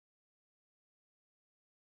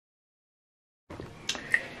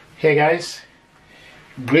Hey guys,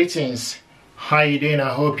 greetings. How you doing?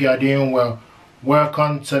 I hope you are doing well.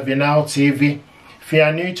 Welcome to Vinyl TV. If you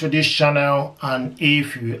are new to this channel, and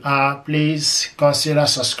if you are, please consider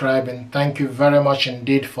subscribing. Thank you very much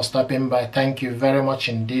indeed for stopping by. Thank you very much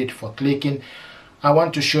indeed for clicking. I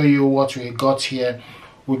want to show you what we got here.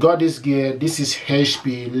 We got this gear. This is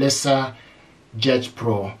HP LaserJet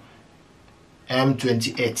Pro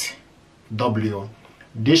M28W.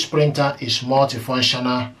 This printer is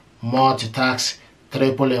multifunctional, multitask,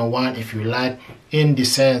 triple in one if you like, in the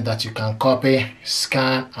sense that you can copy,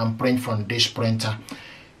 scan and print from this printer.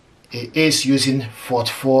 It is using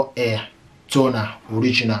 44A toner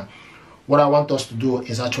original. What I want us to do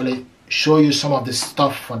is actually show you some of the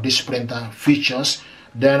stuff for this printer, features,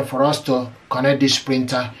 then for us to connect this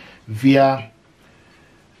printer via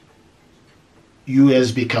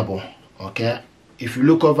USB cable. Okay, if you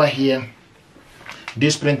look over here,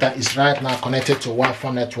 this printer is right now connected to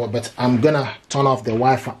Wi-Fi network, but I'm gonna turn off the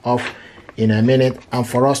Wi-Fi off in a minute, and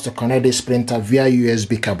for us to connect this printer via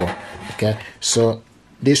USB cable. Okay, so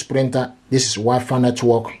this printer, this is Wi-Fi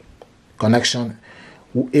network connection.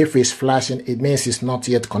 If it's flashing, it means it's not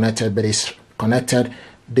yet connected, but it's connected.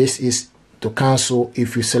 This is to cancel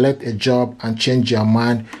if you select a job and change your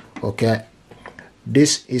mind. Okay,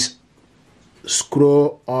 this is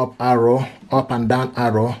scroll up arrow, up and down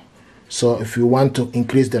arrow. So if you want to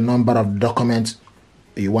increase the number of documents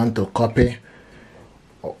you want to copy,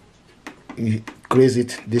 you increase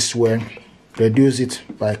it this way, reduce it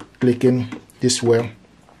by clicking this way.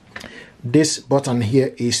 This button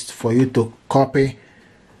here is for you to copy,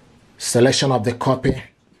 selection of the copy,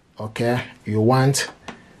 okay, you want.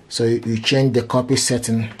 So you change the copy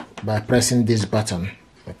setting by pressing this button.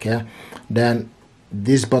 Okay, then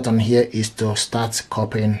this button here is to start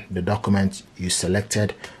copying the document you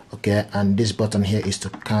selected. Okay, and this button here is to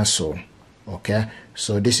cancel. Okay,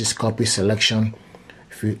 so this is copy selection.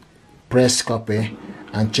 If you press copy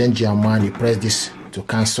and change your mind, you press this to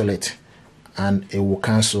cancel it and it will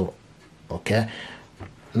cancel. Okay,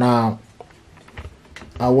 now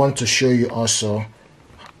I want to show you also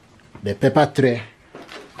the paper tray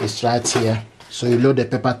is right here. So you load the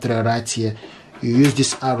paper tray right here. You use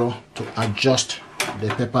this arrow to adjust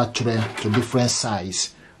the paper tray to different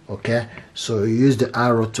size. Okay, so you use the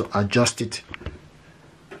arrow to adjust it.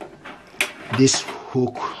 This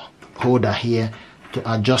hook holder here to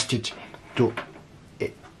adjust it to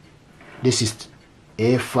this is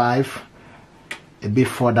A5, a bit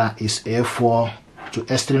further is A4, to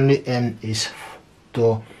extremely end is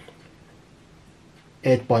to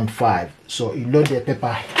 8.5. So you load the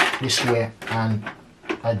paper this way and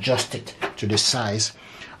adjust it to the size.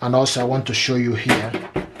 And also I want to show you here,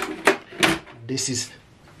 this is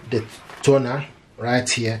the toner right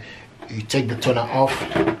here. You take the toner off,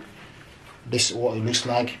 this is what it looks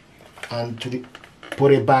like, and to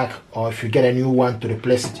put it back, or if you get a new one to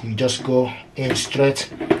replace it, you just go in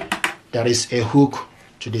straight. There is a hook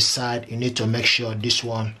to the side. You need to make sure this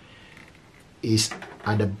one is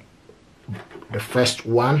at the first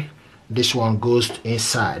one. This one goes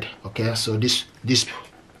inside. Okay, so this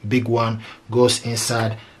big one goes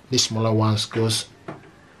inside, this smaller ones goes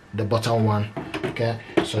the bottom one. Okay,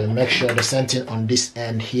 so make sure the same thing on this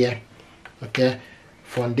end here. Okay,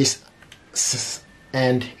 from this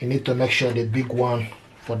end you need to make sure the big one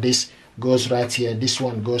for this goes right here. This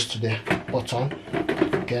one goes to the bottom.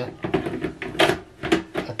 Okay,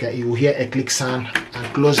 okay, you will hear a click sound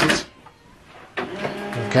and close it.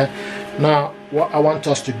 Okay, now what I want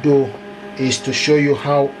us to do is to show you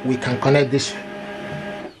how we can connect this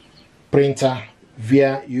printer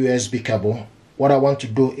via USB cable. What I want to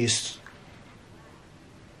do is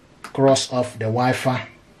cross off the Wi-Fi.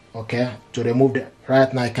 Okay, to remove the,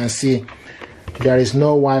 right now you can see there is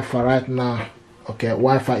no Wi-Fi right now. Okay,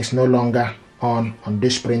 Wi-Fi is no longer on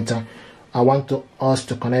this printer. I want us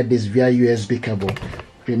to connect this via USB cable.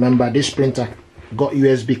 Remember, this printer got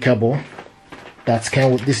USB cable that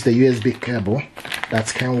came with, this is the USB cable that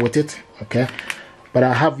came with it. Okay, but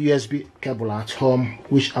I have USB cable at home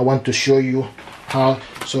which I want to show you how.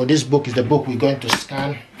 So this book is the book we're going to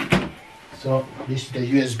scan. So this is the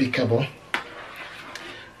USB cable,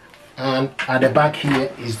 and at the back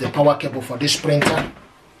here is the power cable for this printer.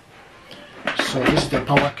 So this is the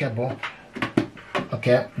power cable.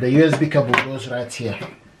 Okay, the USB cable goes right here.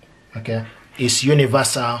 Okay, it's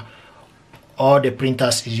universal. All the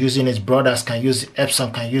printers is using it. Brothers can use it,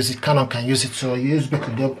 Epson can use it, Canon can use it. So USB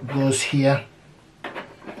cable goes here.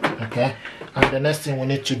 Okay, and the next thing we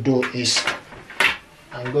need to do is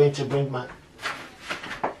I'm going to bring my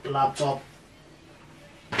laptop.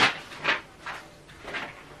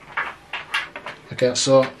 Okay,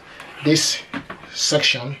 so this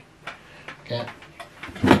section Okay.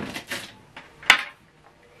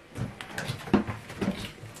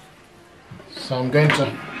 So I'm going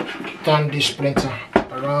to turn this printer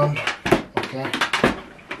around. Okay.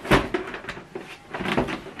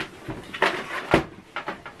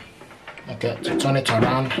 Okay, to turn it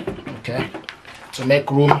around. Okay, to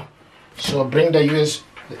make room. So bring the USB,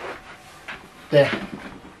 the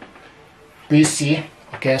PC.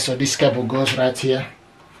 Okay, so this cable goes right here.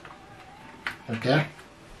 Okay,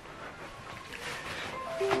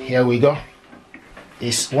 here we go.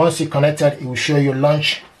 Once you connected, it will show you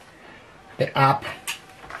launch the app.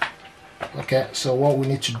 Okay, so what we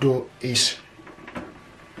need to do is,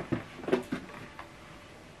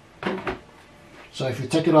 so if you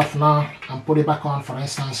take it off now and put it back on, for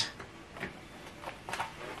instance,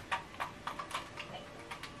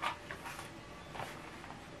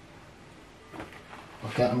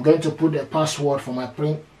 okay, I'm going to put the password for my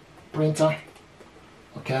printer.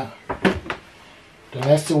 Okay, the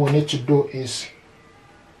next thing we need to do is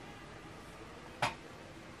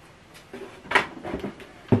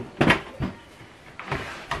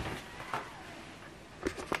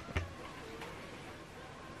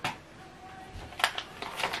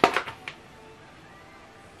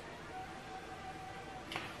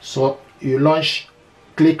so you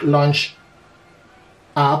click launch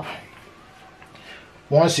app.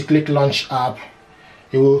 Once you click launch app,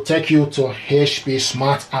 it will take you to HP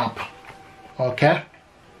Smart App. Okay,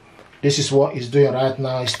 this is what it's doing right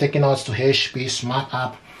now. It's taking us to HP Smart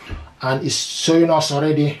App, and it's showing us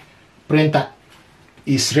already printer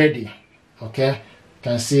is ready. Okay, you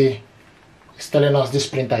can see it's telling us this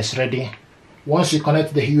printer is ready. Once you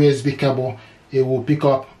connect the USB cable, it will pick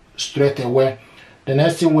up straight away. The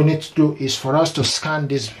next thing we need to do is for us to scan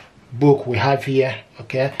this book we have here.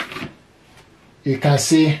 Okay, you can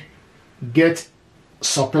see get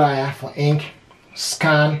supplier for ink,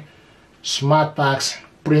 scan, smart packs,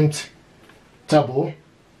 print table,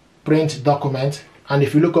 print document. And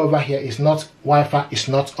if you look over here, it's not Wi-Fi, it's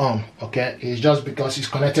not on. Okay, it's just because it's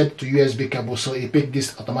connected to USB cable, so it pick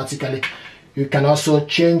this automatically. You can also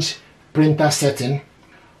change printer setting.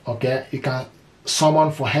 Okay, you can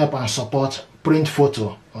summon for help and support, print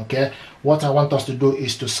photo. Okay, what I want us to do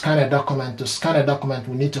is to scan a document. To scan a document,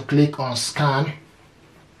 we need to click on scan.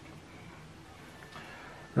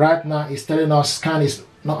 Right now it's telling us scan is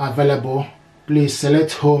not available. Please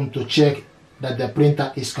select home to check that the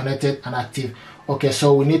printer is connected and active. Okay,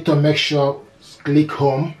 so we need to make sure, click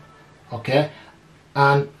home. Okay,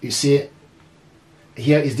 and you see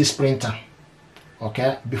here is this printer.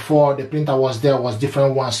 Okay, before the printer was there was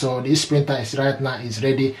different one, so this printer is right now is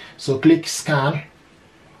ready. So click scan,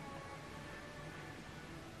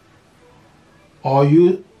 or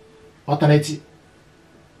you alternative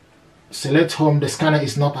select home. The scanner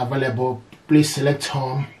is not available, please select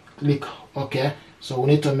home, click OK. So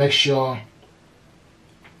we need to make sure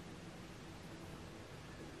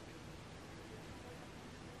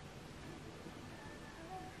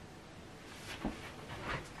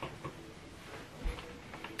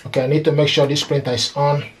okay, I need to make sure this printer is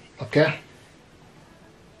on. Okay,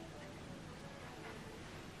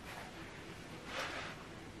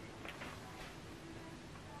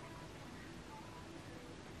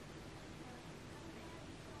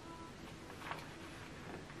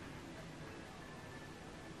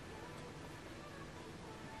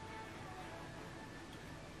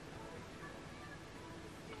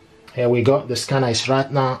 here we go. The scanner is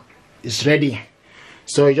right now is ready.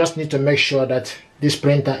 So you just need to make sure that this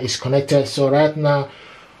printer is connected. So right now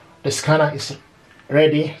the scanner is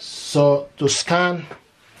ready. So to scan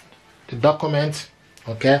the document,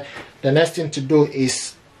 okay, the next thing to do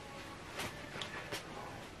is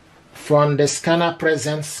from the scanner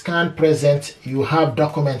present, scan present, you have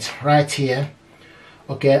document right here.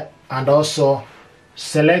 Okay, and also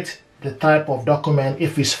select the type of document.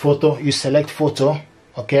 If it's photo, you select photo.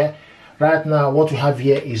 Okay, right now what we have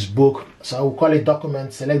here is book, so I will call it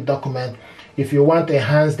document. Select document. If you want to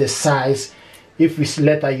enhance the size, if it's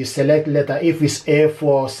letter, you select letter. If it's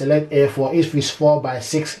A4, select A4. If it's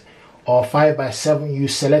 4x6 or 5x7, you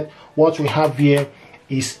select. What we have here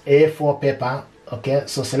is A4 paper. Okay,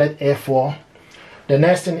 so select A4. The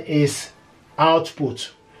next thing is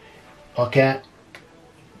output. Okay,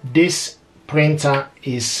 this printer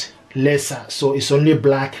is laser, so it's only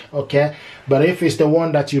black. Okay, but if it's the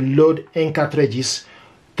one that you load in cartridges,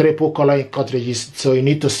 triple color in cartridges, so you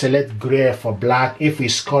need to select gray for black. If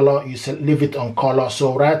it's color, you leave it on color.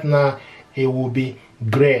 So right now it will be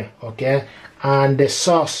gray. Okay, and the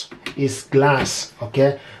source is glass.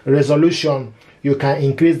 Okay, resolution, you can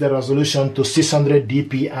increase the resolution to 600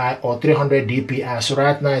 dpi or 300 dpi. So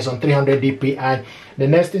right now it's on 300 dpi. The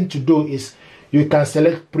next thing to do is you can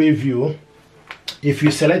select preview. If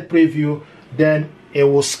you select preview, then it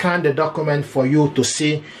will scan the document for you to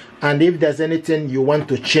see, and if there's anything you want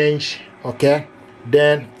to change, okay,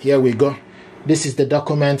 then here we go. This is the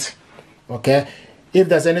document, okay. If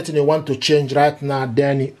there's anything you want to change right now,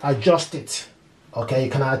 then you adjust it, okay.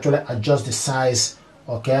 You can actually adjust the size,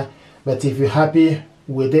 okay. But if you're happy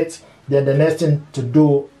with it, then the next thing to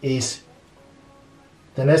do is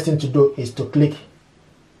to click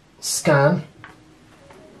scan.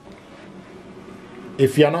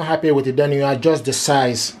 If you're not happy with it, then you adjust the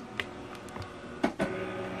size.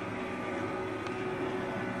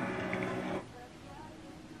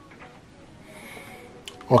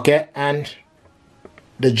 Okay, and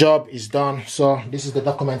the job is done. So this is the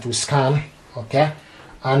document we scan, okay.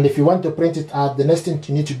 And if you want to print it out, the next thing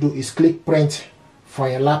you need to do is click print from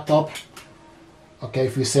your laptop, okay.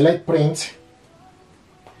 If you select print,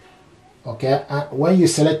 okay, and when you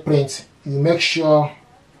select print, you make sure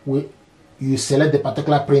you select the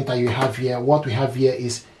particular printer you have here. What we have here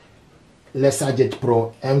is LaserJet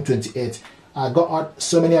Pro M28. I got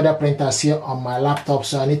so many other printers here on my laptop,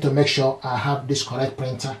 so I need to make sure I have this correct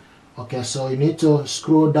printer, okay. So you need to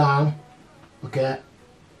scroll down, okay,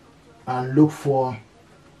 and look for,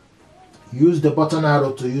 use the button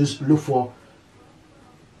arrow to look for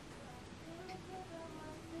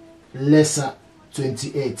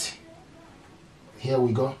Laser28. Here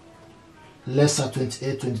we go,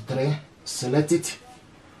 Laser2823. Select it,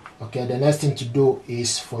 okay. The next thing to do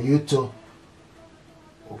is for you to,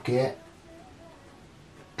 okay,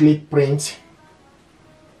 click print.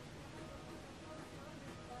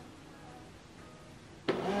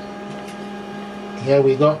 Here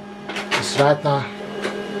we go, it's right now,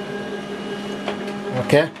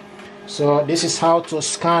 okay. So this is how to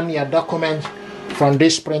scan your document from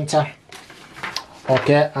this printer,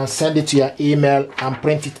 okay, and send it to your email and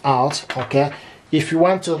print it out, okay. If you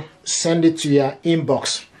want to send it to your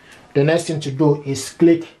inbox, the next thing to do is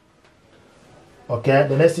click, okay,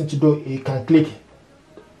 the next thing to do, you can click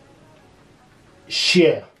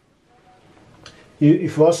share.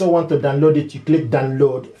 If you also want to download it, you click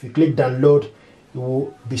download. If you click download, it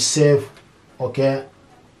will be saved, okay,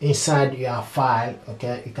 inside your file,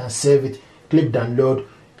 okay. You can save it, click download,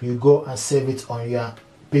 you go and save it on your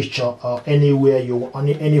picture or anywhere you on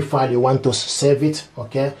any file you want to save it,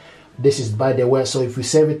 okay. This is by the way, so if you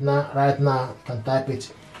save it now, right now, you can type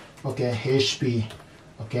it, okay, HP,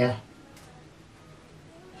 okay,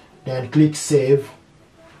 then click save.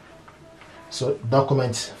 So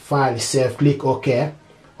document file is saved, click OK,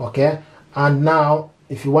 okay. And now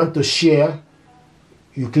if you want to share,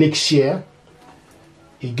 you click share.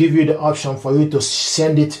 It gives you the option for you to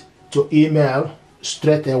send it to email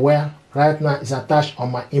straight away. Right now it's attached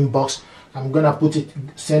on my inbox. I'm gonna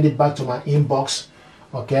send it back to my inbox,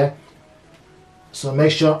 okay. So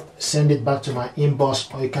make sure send it back to my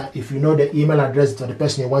inbox, or you can, if you know the email address for the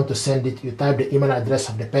person you want to send it, you type the email address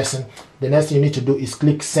of the person. The next thing you need to do is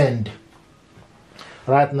click send.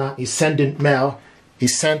 Right now it's sending mail,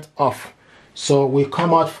 is sent off. So we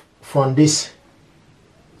come out from this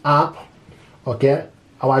app, okay.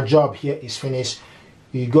 Our job here is finished.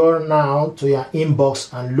 You go now to your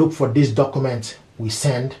inbox and look for this document we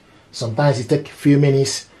send. Sometimes it takes a few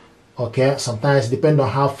minutes, okay. Sometimes depending on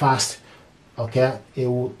how fast, okay, it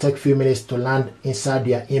will take a few minutes to land inside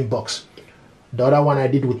your inbox. The other one I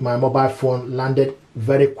did with my mobile phone landed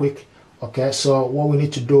very quick, okay. So what we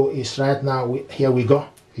need to do is right now, here we go,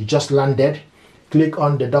 it just landed. Click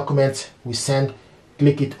on the document we send,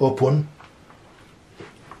 click it open.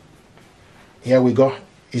 Here we go,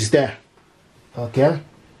 it's there, okay.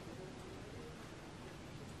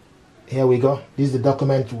 Here we go, this is the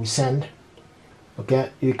document we send,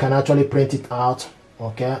 okay. You can actually print it out,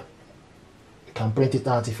 okay. You can print it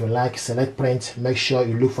out if you like. Select print, make sure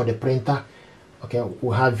you look for the printer, okay.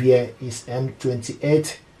 We have here is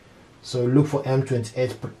M28, so look for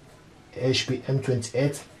M28 HP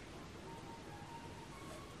M28.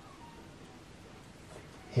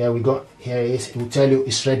 Here we go, here it is. It will tell you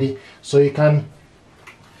it's ready. So you can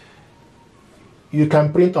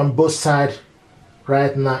print on both sides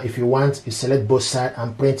right now if you want. You select both sides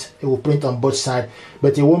and print. It will print on both sides,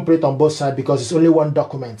 but it won't print on both sides because it's only one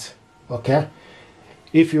document, okay.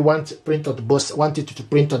 If you want it to print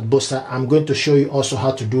on both sides, I'm going to show you also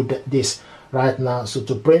how to do this right now. So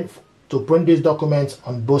to print this document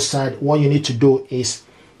on both sides, what you need to do is,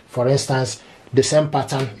 for instance, the same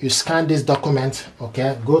pattern. You scan this document,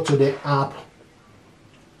 okay. Go to the app,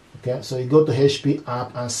 okay. So you go to HP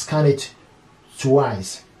app and scan it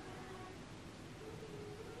twice.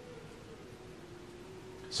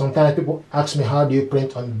 Sometimes people ask me, how do you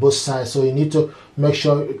print on both sides? So you need to make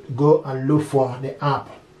sure you go and look for the app.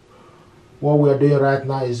 What we are doing right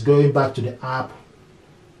now is going back to the app.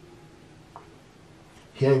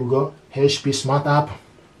 Here we go, HP Smart App.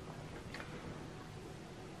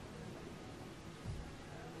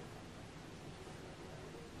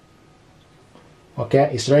 Okay,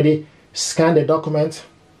 it's ready. Scan the document.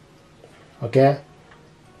 Okay,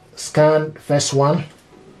 scan first one.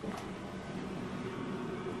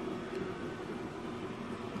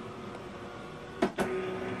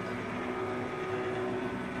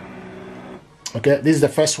 Okay, this is the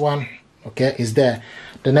first one. Okay, is there.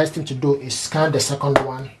 The next thing to do is scan the second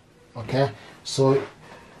one. Okay, so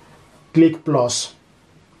click plus.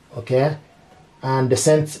 Okay, and the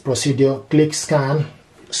send procedure, click scan.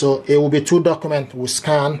 So it will be two documents we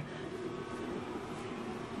scan.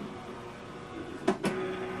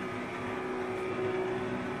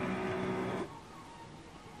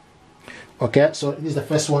 Okay, so this is the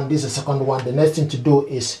first one, this is the second one. The next thing to do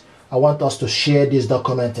is I want us to share this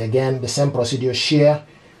document again. The same procedure, share.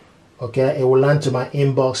 Okay, it will land to my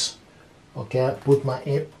inbox. Okay, put my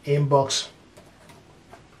inbox.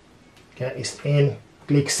 Okay, it's in.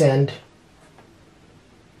 Click send.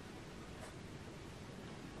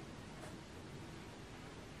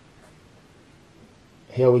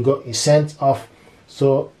 Here we go, it's sent off.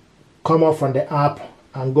 So come off from the app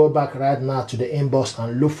and go back right now to the inbox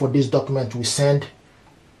and look for this document we sent.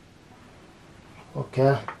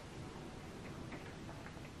 Okay.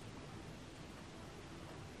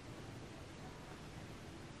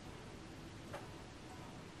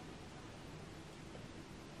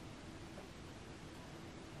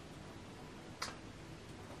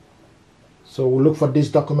 So we'll look for this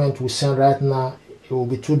document we send right now. It will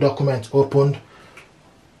be two documents opened,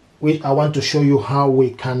 which I want to show you how we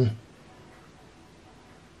can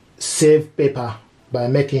save paper by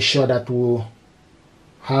making sure that we'll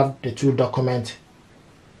have the two documents.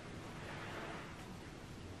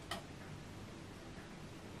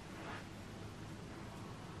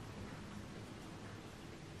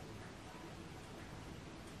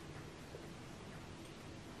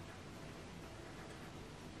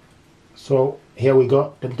 So here we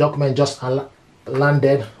go, the document just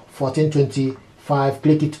landed, 1425,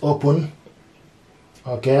 click it open.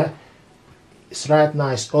 Okay, it's right now,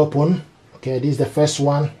 it's open. Okay, this is the first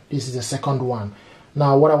one, this is the second one.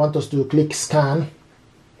 Now what I want us to do, click scan,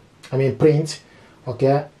 print.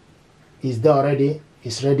 Okay, it's there already,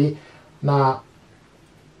 it's ready. Now,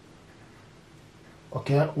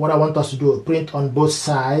 okay, what I want us to do, print on both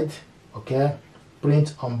sides. Okay,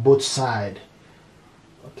 print on both sides.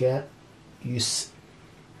 Okay, the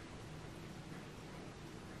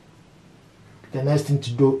next thing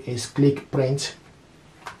to do is click print.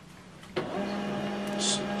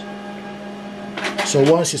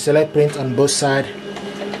 So once you select print on both sides,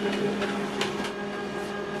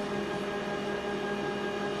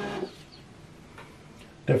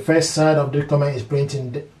 the first side of the document is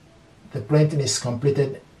printing. The printing is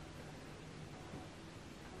completed.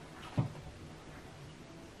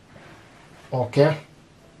 Okay,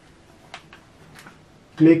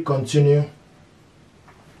 click continue.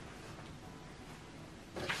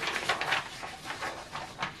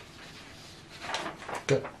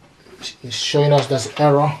 Okay, it's showing us there's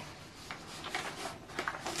error.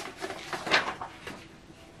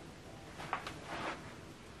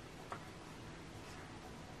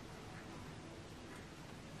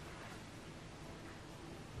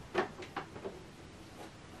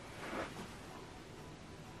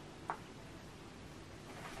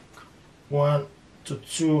 One to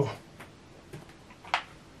two.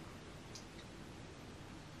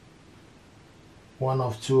 One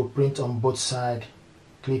of two, print on both sides.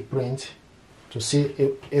 Click print to see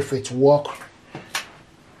if it works.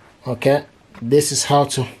 Okay, this is how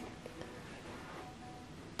to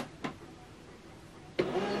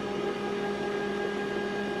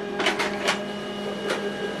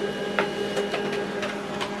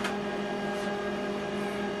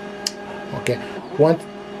okay.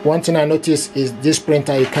 One thing I noticed is this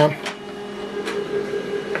printer, you can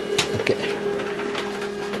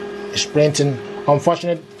it's printing.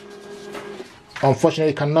 Unfortunately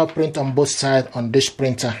you cannot print on both sides on this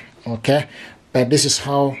printer. Okay, but this is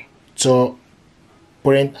how to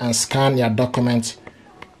print and scan your document.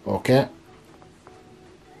 Okay,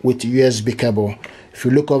 with USB cable. If you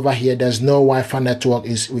look over here, there's no Wi-Fi network.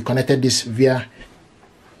 We connected this via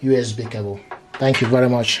USB cable. Thank you very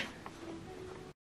much.